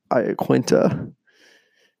 or Iaquinta.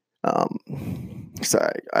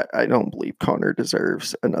 So I don't believe Conor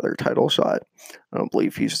deserves another title shot. I don't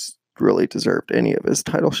believe he's really deserved any of his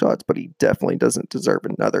title shots, but he definitely doesn't deserve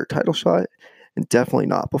another title shot, and definitely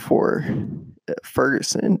not before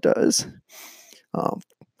Ferguson does.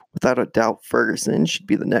 Without a doubt, Ferguson should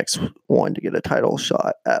be the next one to get a title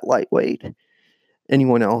shot at lightweight.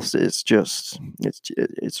 Anyone else is just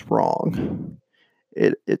it's wrong.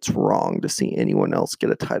 It's wrong to see anyone else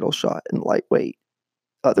get a title shot in lightweight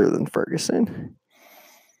other than Ferguson.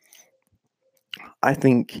 I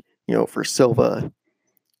think, for Silva,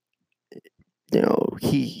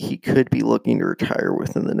 he could be looking to retire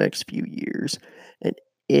within the next few years. And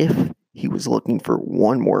if he was looking for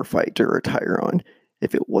one more fight to retire on,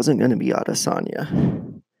 if it wasn't going to be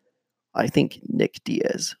Adesanya, I think Nick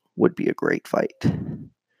Diaz would be a great fight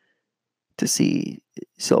to see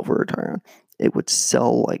Silva retire on. It would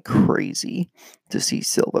sell like crazy to see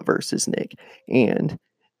Silva versus Nick. And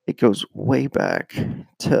it goes way back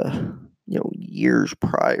to, years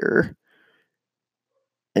prior.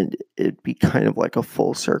 And it'd be kind of like a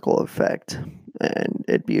full circle effect. And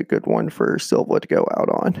it'd be a good one for Silva to go out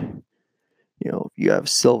on. You have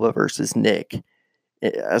Silva versus Nick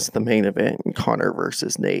as the main event and Conor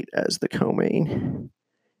versus Nate as the co-main.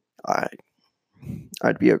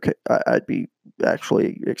 I'd be okay. I'd be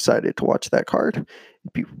actually excited to watch that card.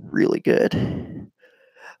 It'd be really good.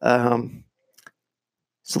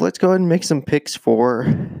 So let's go ahead and make some picks for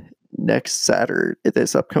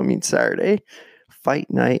this upcoming Saturday, Fight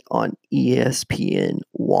Night on ESPN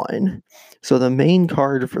 1. So the main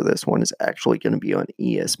card for this one is actually going to be on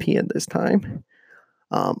ESPN this time.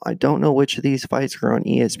 I don't know which of these fights are on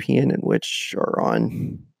ESPN and which are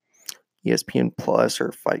on ESPN Plus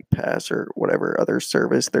or Fight Pass or whatever other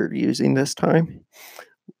service they're using this time.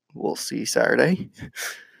 We'll see Saturday.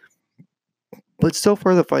 But so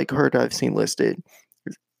far, the fight card I've seen listed,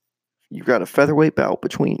 you've got a featherweight bout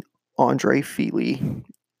between Andre Fili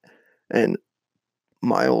and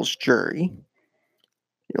Myles Jury.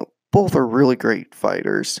 Both are really great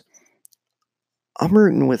fighters. I'm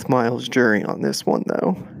rooting with Myles Jury on this one,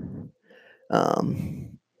 though.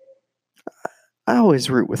 I always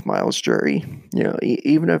root with Myles Jury.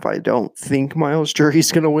 Even if I don't think Myles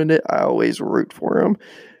Jury's going to win it, I always root for him.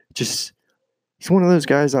 He's one of those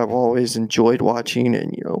guys I've always enjoyed watching,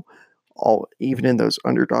 and even in those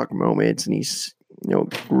underdog moments, and he's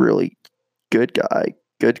really good guy,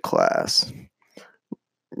 good class.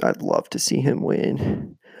 I'd love to see him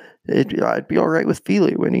win. I'd be all right with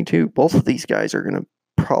Fili winning too. Both of these guys are going to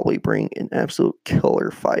probably bring an absolute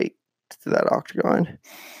killer fight to that octagon.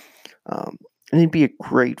 And it'd be a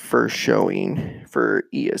great first showing for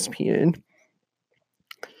ESPN.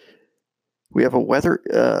 We have a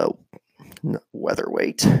weatherweight.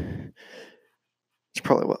 It's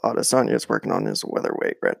probably what Adesanya is working on, is a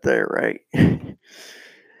weatherweight right there, right?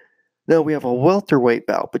 Now we have a welterweight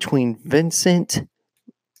bout between Vincent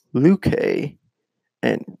Luque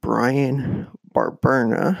and Brian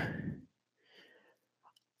Barberna.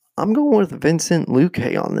 I'm going with Vincent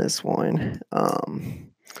Luque on this one.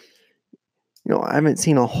 I haven't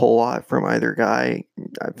seen a whole lot from either guy.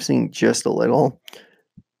 I've seen just a little,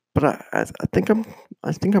 but I think I'm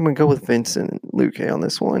gonna go with Vincent Luque on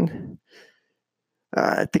this one.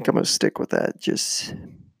 I think I'm gonna stick with that. Just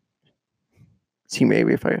see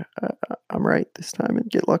maybe if I'm right this time and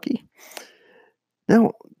get lucky.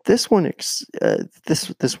 Now this one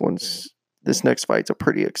this next fight's a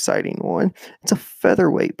pretty exciting one. It's a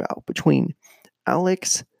featherweight bout between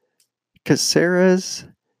Alex Caceres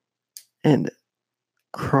and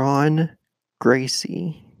Kron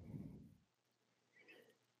Gracie.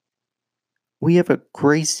 We have a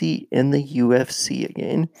Gracie in the UFC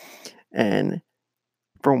again, and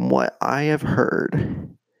from what I have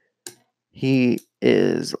heard, he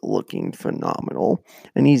is looking phenomenal,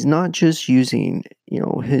 and he's not just using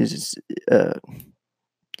his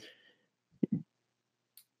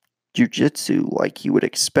jiu-jitsu like you would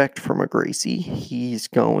expect from a Gracie. He's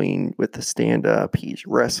going with the stand-up, he's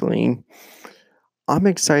wrestling. I'm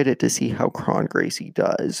excited to see how Kron Gracie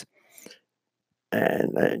does,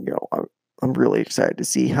 and I'm really excited to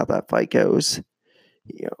see how that fight goes.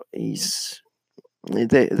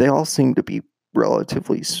 They all seem to be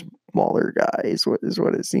relatively smaller guys, is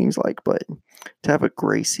what it seems like. But to have a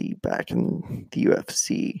Gracie back in the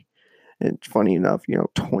UFC, and funny enough,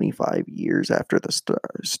 25 years after the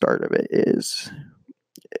start of it's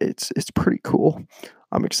pretty cool.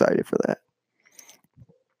 I'm excited for that.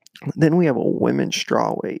 Then we have a women's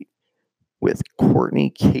strawweight with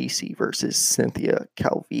Courtney Casey versus Cynthia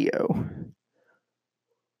Calvillo.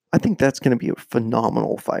 I think that's going to be a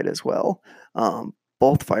phenomenal fight as well.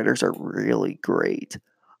 Both fighters are really great.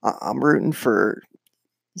 I'm rooting for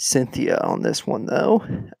Cynthia on this one, though.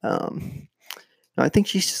 I think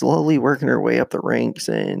she's slowly working her way up the ranks,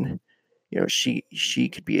 and she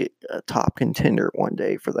could be a top contender one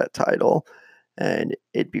day for that title, and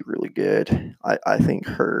it'd be really good. I think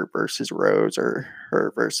her versus Rose or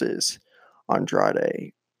her versus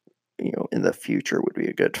Andrade, in the future would be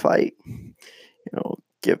a good fight.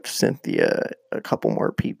 Give Cynthia a couple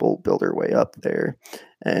more people, build her way up there,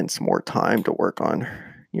 and some more time to work on,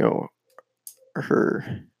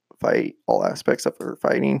 her fight, all aspects of her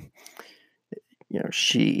fighting.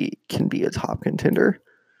 She can be a top contender.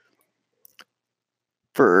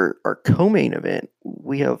 For our co-main event,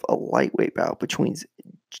 we have a lightweight bout between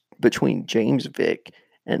James Vick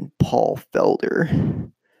and Paul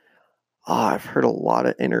Felder. I've heard a lot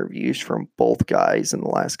of interviews from both guys in the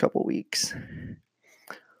last couple weeks.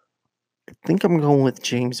 I think I'm going with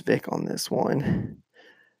James Vick on this one.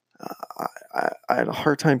 I had a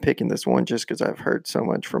hard time picking this one just because I've heard so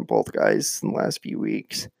much from both guys in the last few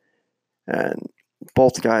weeks. And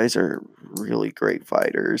both guys are really great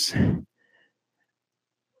fighters.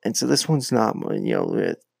 And so this one's not,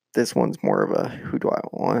 this one's more of a who do I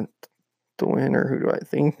want to win or who do I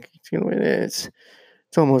think is going to win. It's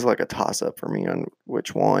almost like a toss-up for me on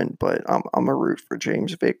which one, but I'm a root for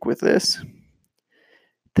James Vick with this.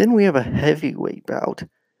 Then we have a heavyweight bout,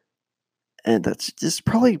 and that's just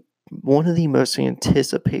probably one of the most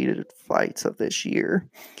anticipated fights of this year.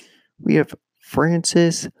 We have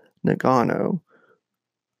Francis Ngannou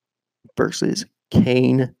versus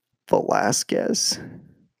Cain Velasquez.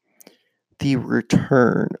 The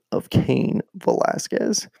return of Cain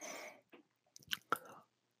Velasquez.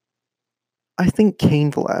 I think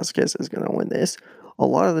Cain Velasquez is going to win this. A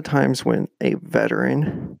lot of the times when a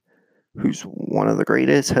veteran who's one of the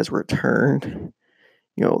greatest has returned,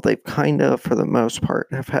 they've kind of, for the most part,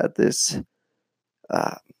 have had this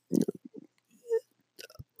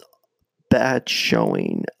bad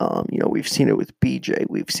showing. We've seen it with BJ,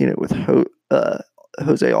 we've seen it with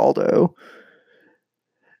Jose Aldo,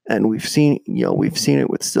 and we've seen it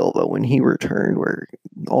with Silva when he returned, where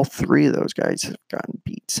all three of those guys have gotten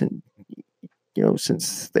beat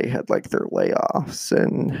since they had like their layoffs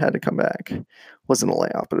and had to come back. It wasn't a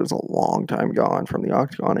layoff, but it was a long time gone from the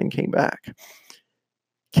octagon and came back.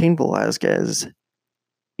 Cain Velasquez,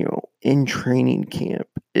 in training camp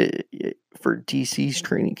for DC's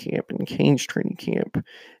training camp and Cain's training camp,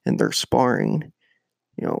 and they're sparring,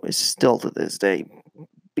 is still to this day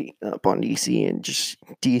beating up on DC. And just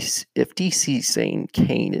if DC's saying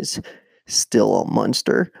Cain is still a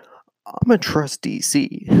monster, I'm gonna trust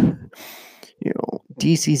DC.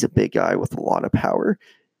 DC's a big guy with a lot of power.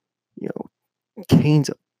 Cain's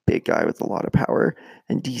a big guy with a lot of power,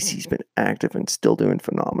 and DC's been active and still doing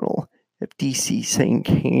phenomenal. If DC's saying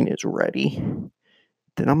Cain is ready,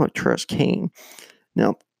 then I'm going to trust Cain.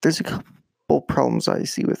 Now, there's a couple problems I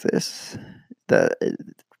see with this. That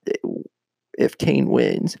if Cain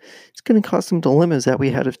wins, it's going to cause some dilemmas that we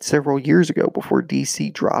had several years ago before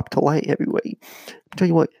DC dropped to light heavyweight. I'll tell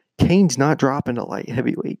you what, Cain's not dropping to light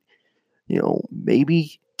heavyweight.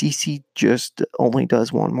 Maybe DC just only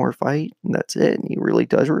does one more fight and that's it, and he really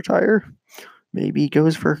does retire. Maybe he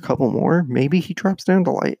goes for a couple more. Maybe he drops down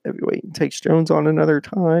to light heavyweight and takes Jones on another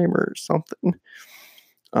time or something.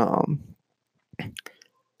 I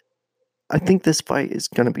think this fight is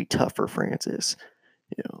going to be tough for Francis.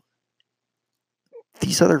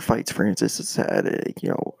 These other fights Francis has had,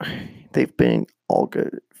 they've been all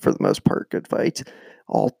good for the most part, good fights.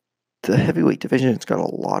 The heavyweight division's got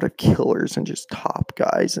a lot of killers and just top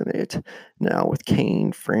guys in it now with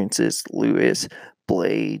Cain, Francis, Lewis,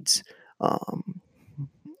 Blades,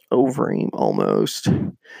 Overeem almost,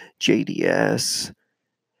 JDS,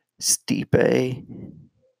 Stipe,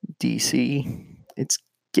 DC. It's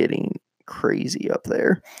getting crazy up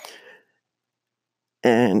there.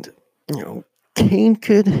 And, Cain's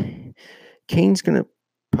going to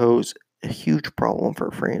pose a huge problem for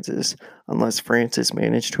Francis unless Francis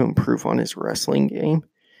managed to improve on his wrestling game.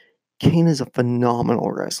 Cain is a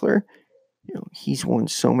phenomenal wrestler. He's won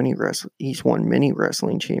many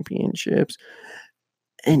wrestling championships,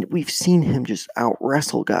 and we've seen him just out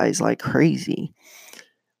wrestle guys like crazy.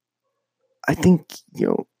 I think,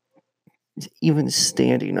 even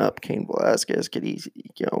standing up, Cain Velasquez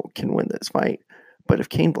can win this fight. But if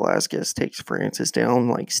Cain Velasquez takes Francis down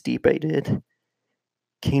like Stipe did,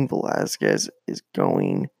 Cain Velasquez is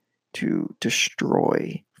going to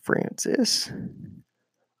destroy Francis.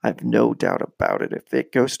 I have no doubt about it. If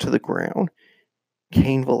it goes to the ground,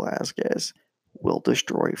 Cain Velasquez will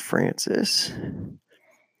destroy Francis.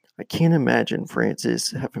 I can't imagine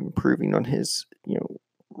Francis improving on his,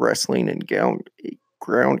 wrestling and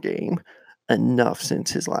ground game enough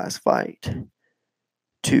since his last fight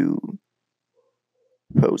to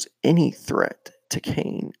pose any threat to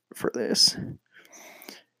Cain for this.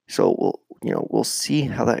 So we'll see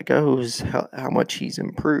how that goes, how much he's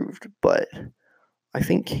improved, but I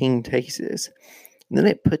think Cain takes this. And then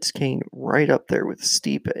it puts Cain right up there with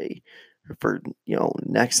Stipe for,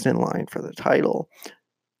 next in line for the title.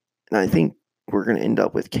 And I think we're going to end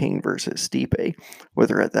up with Cain versus Stipe,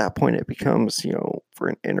 whether at that point it becomes, for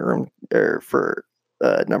an interim or for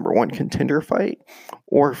a number one contender fight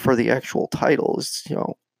or for the actual titles,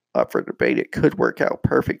 up for debate. It could work out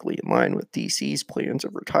perfectly in line with DC's plans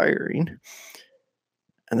of retiring.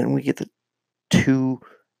 And then we get the two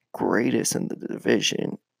greatest in the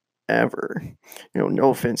division ever. No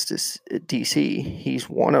offense to DC, he's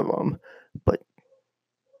one of them, but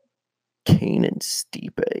Cain and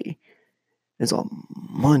Stipe is a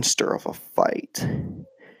monster of a fight,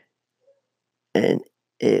 and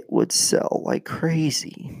it would sell like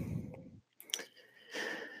crazy.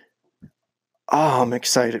 I'm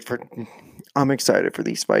excited for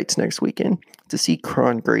these fights next weekend. To see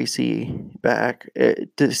Kron Gracie back,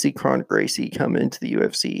 to see Kron Gracie come into the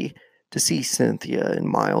UFC, to see Cynthia and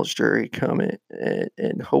Miles Jury come in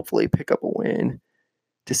and hopefully pick up a win,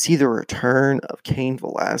 to see the return of Cain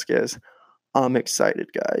Velasquez. I'm excited,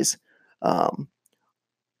 guys.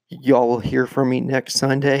 Y'all will hear from me next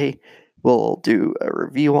Sunday. We'll do a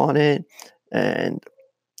review on it, and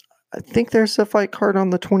I think there's a fight card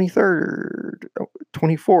on the 23rd,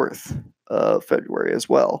 24th of February as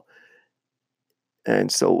well. And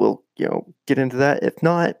so we'll, get into that. If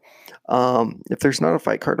not, if there's not a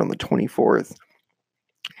fight card on the 24th,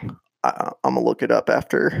 I'm going to look it up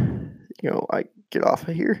after, I get off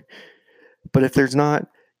of here. But if there's not,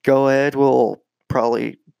 go ahead. We'll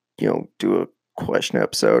probably, do a question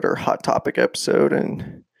episode or hot topic episode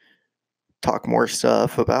and talk more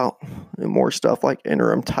stuff like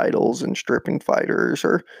interim titles and stripping fighters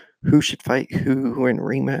or who should fight who in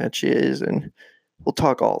rematches, and we'll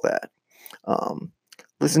talk all that.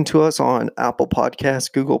 Listen to us on Apple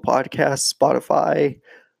Podcasts, Google Podcasts, Spotify.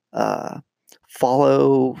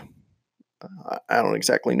 Follow. I don't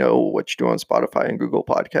exactly know what you do on Spotify and Google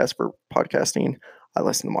Podcasts for podcasting. I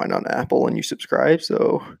listen to mine on Apple and you subscribe.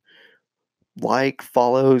 So like,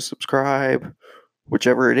 follow, subscribe,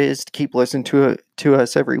 whichever it is, to keep listening to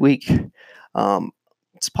us every week. It's a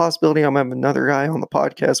possibility I'm having another guy on the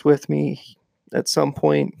podcast with me at some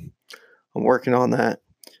point. I'm working on that,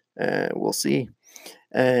 and we'll see.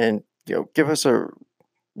 And give us a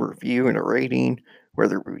review and a rating,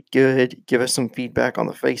 whether it be good. Give us some feedback on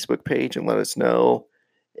the Facebook page and let us know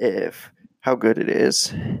how good it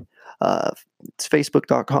is. It's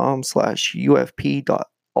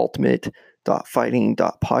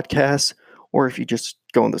facebook.com/ufp.ultimate.fighting.podcast, or if you just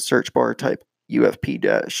go in the search bar, type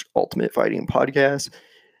UFP-Ultimate Fighting Podcast.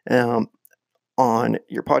 On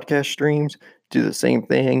your podcast streams, do the same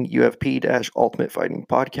thing, UFP-Ultimate Fighting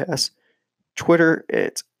Podcast. Twitter,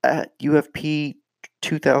 it's at UFP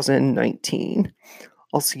 2019.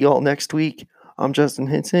 I'll see y'all next week. I'm Justin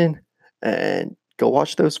Henson, and go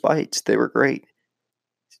watch those fights. They were great.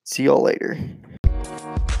 See y'all later.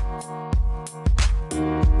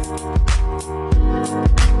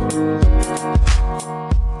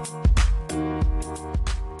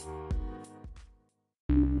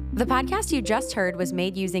 The podcast you just heard was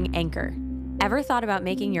made using Anchor. Ever thought about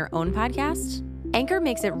making your own podcast? Anchor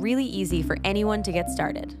makes it really easy for anyone to get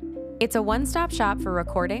started. It's a one-stop shop for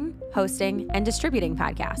recording, hosting, and distributing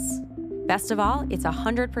podcasts. Best of all, it's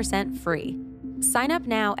 100% free. Sign up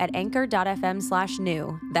now at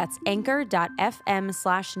anchor.fm/new. That's anchor.fm/new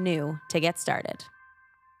to get started.